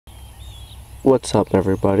What's up,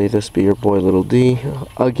 everybody? This be your boy Little D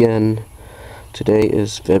again. Today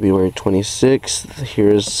is February 26th.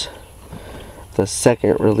 Here's the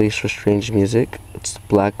second release for StrangeMusic. It's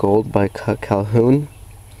Black Gold by Kutt Calhoun.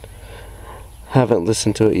 Haven't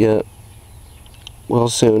listened to it yet. Well,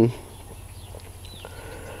 soon.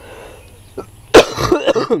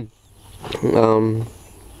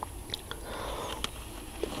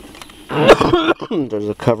 There's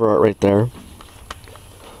a cover art right there.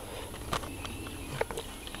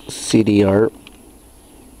 CD art.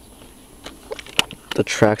 The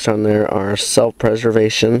tracks on there are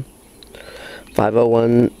Self-Preservation,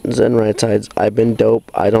 501s and Right Sides, I've Been Dope,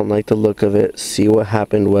 I Don't Like the Look of It, See What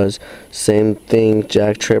Happened Was, Same Thing,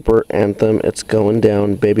 Jack Tripper, Anthem, It's Going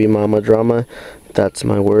Down, Baby Mama Drama, That's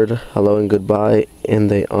My Word, Hello and Goodbye, And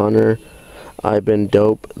They Honor, I've Been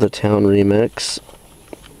Dope, The Town Remix.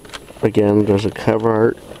 Again, there's a cover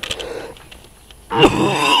art.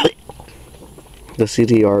 The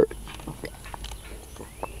CD art.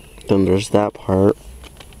 Then there's that part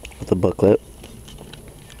of the booklet.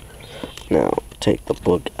 Now, take the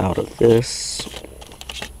book out of this.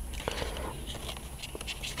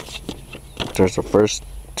 There's the first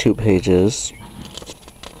 2 pages.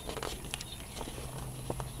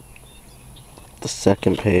 The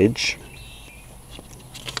second page.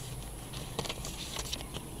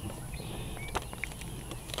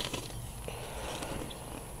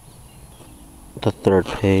 The third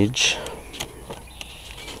page.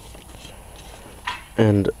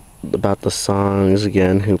 And about the songs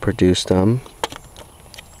again, who produced them.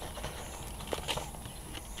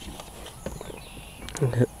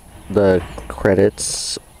 The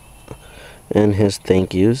credits and his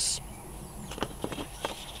thank yous.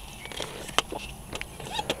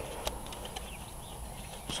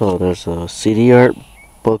 So there's a CD art,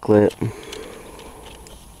 booklet,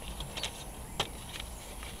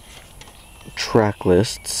 track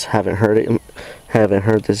lists. Haven't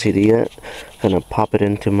heard the CD yet. Gonna pop it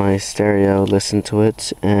into my stereo, listen to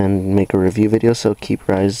it, and make a review video, so keep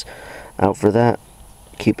your eyes out for that.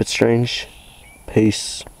 Keep it strange.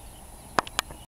 Peace.